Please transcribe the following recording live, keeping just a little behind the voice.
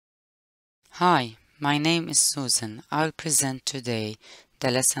Hi, my name is Susan. I'll present today the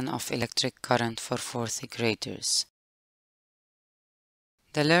lesson of electric current for fourth graders.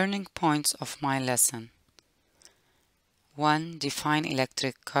 The learning points of my lesson: 1. Define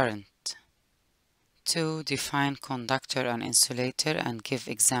electric current. 2. Define conductor and insulator and give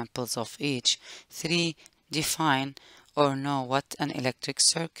examples of each. 3. Define or know what an electric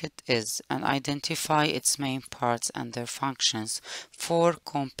circuit is and identify its main parts and their functions. 4.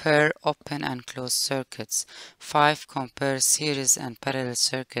 Compare open and closed circuits. 5. Compare series and parallel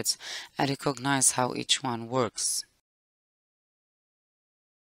circuits and recognize how each one works.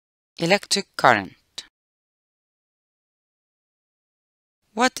 Electric current.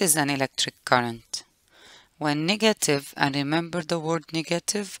 What is an electric current? When negative, and remember the word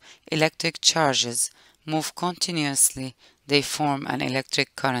negative, electric charges move continuously, they form an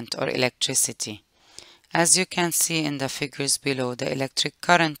electric current or electricity. As you can see in the figures below, the electric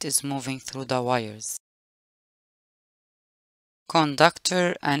current is moving through the wires.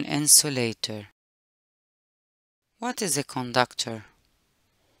 Conductor and insulator. What is a conductor?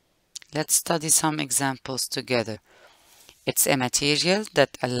 Let's study some examples together. It's a material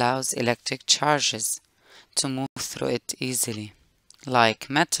that allows electric charges to move through it easily, like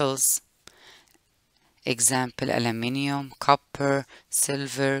metals. Example: aluminium, copper,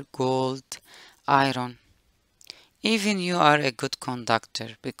 silver, gold, iron. Even you are a good conductor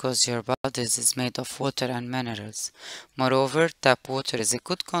because your body is made of water and minerals. Moreover, tap water is a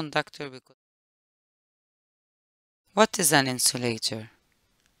good conductor because... What is an insulator?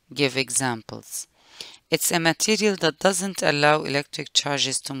 Give examples. It's a material that doesn't allow electric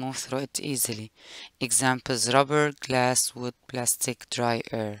charges to move through it easily. Examples: rubber, glass, wood, plastic, dry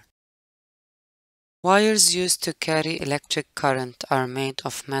air. Wires used to carry electric current are made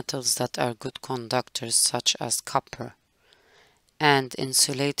of metals that are good conductors such as copper, and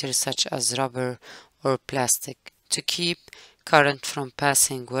insulators such as rubber or plastic to keep current from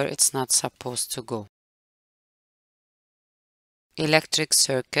passing where it's not supposed to go. Electric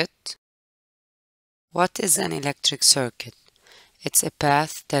circuit. What is an electric circuit? It's a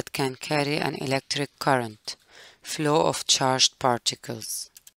path that can carry an electric current, flow of charged particles.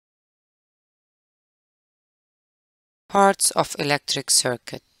 Parts of electric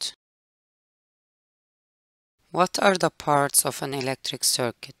circuit. What are the parts of an electric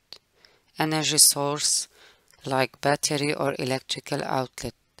circuit? Energy source, like battery or electrical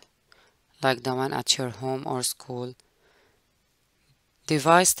outlet, like the one at your home or school.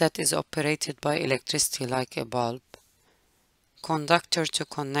 Device that is operated by electricity, like a bulb. Conductor to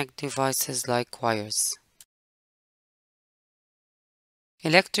connect devices like wires.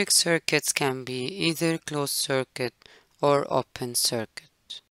 Electric circuits can be either closed circuit or open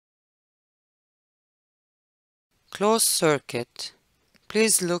circuit. Closed circuit.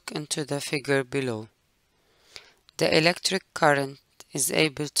 Please look into the figure below. The electric current is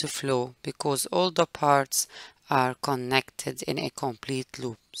able to flow because all the parts are connected in a complete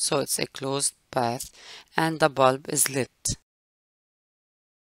loop, so it's a closed path and the bulb is lit.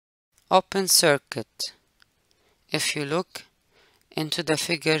 Open circuit. If you look into the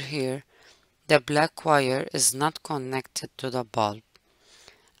figure here, the black wire is not connected to the bulb,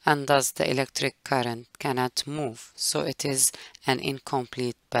 and thus the electric current cannot move, so it is an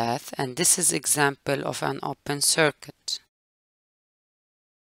incomplete path, and this is example of an open circuit.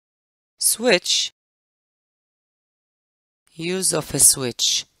 Switch. Use of a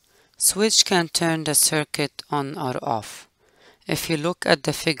switch. Switch can turn the circuit on or off. If you look at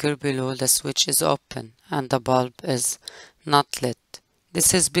the figure below, the switch is open and the bulb is not lit.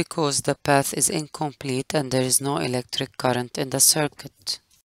 This is because the path is incomplete and there is no electric current in the circuit.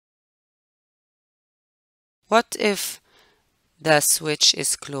 What if the switch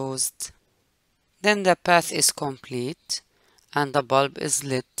is closed? Then the path is complete and the bulb is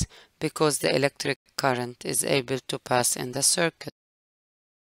lit because the electric current is able to pass in the circuit.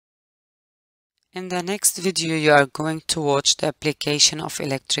 In the next video, you are going to watch the application of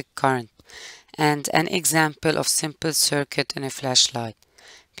electric current and an example of simple circuit in a flashlight.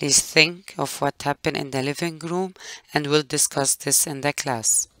 Please think of what happened in the living room and we'll discuss this in the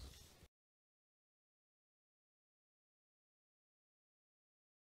class.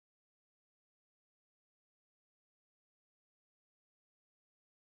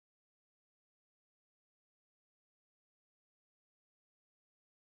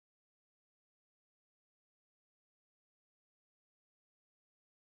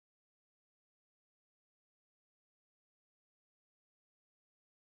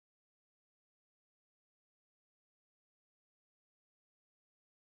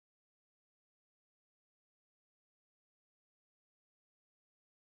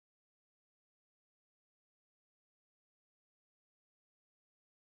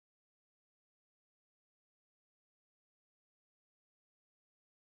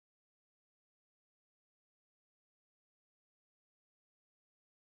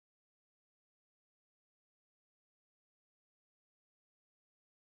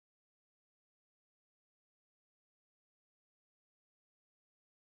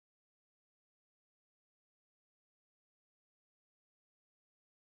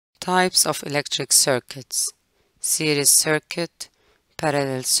 Types of electric circuits: series circuit,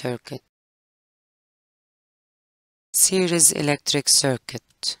 parallel circuit. Series electric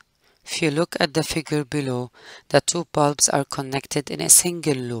circuit. If you look at the figure below, the two bulbs are connected in a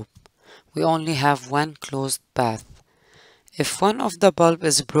single loop. We only have one closed path. If one of the bulb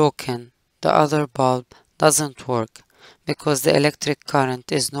is broken, the other bulb doesn't work because the electric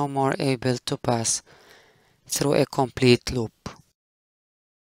current is no more able to pass through a complete loop.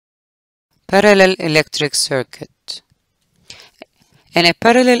 Parallel electric circuit. In a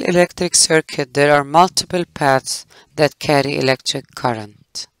parallel electric circuit, there are multiple paths that carry electric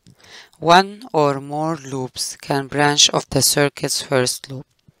current. One or more loops can branch off the circuit's first loop.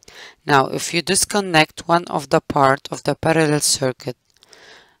 Now, if you disconnect one of the part of the parallel circuit,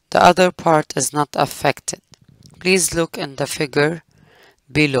 the other part is not affected. Please look in the figure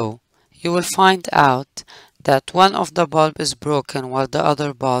below. You will find out that one of the bulb is broken while the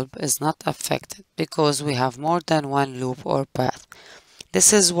other bulb is not affected because we have more than one loop or path.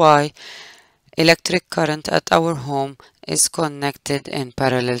 This is why electric current at our home is connected in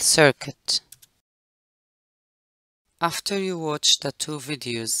parallel circuit. After you watch the two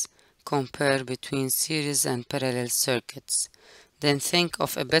videos, compare between series and parallel circuits. Then think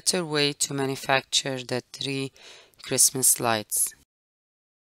of a better way to manufacture the 3 Christmas lights.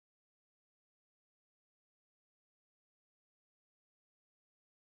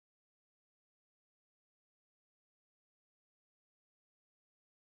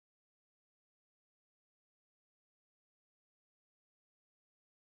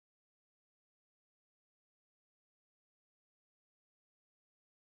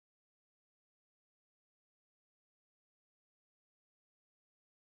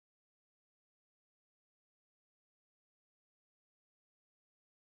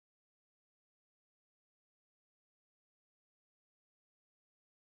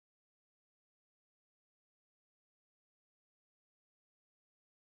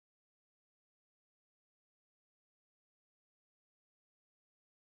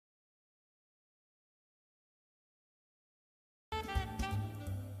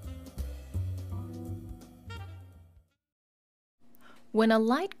 When a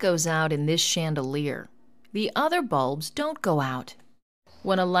light goes out in this chandelier, the other bulbs don't go out.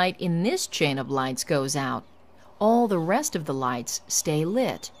 When a light in this chain of lights goes out, all the rest of the lights stay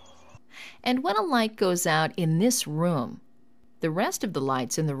lit. And when a light goes out in this room, the rest of the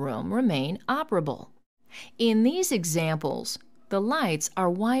lights in the room remain operable. In these examples, the lights are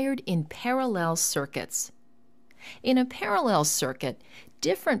wired in parallel circuits. In a parallel circuit,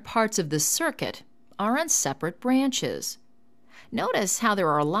 different parts of the circuit are on separate branches. Notice how there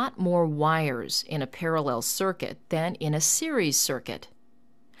are a lot more wires in a parallel circuit than in a series circuit.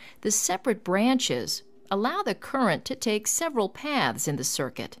 The separate branches allow the current to take several paths in the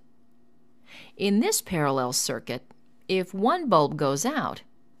circuit. In this parallel circuit, if one bulb goes out,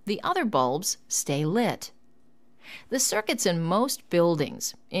 the other bulbs stay lit. The circuits in most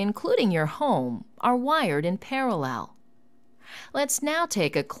buildings, including your home, are wired in parallel. Let's now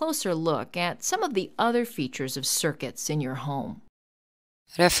take a closer look at some of the other features of circuits in your home.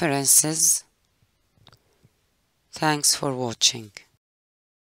 References. Thanks for watching.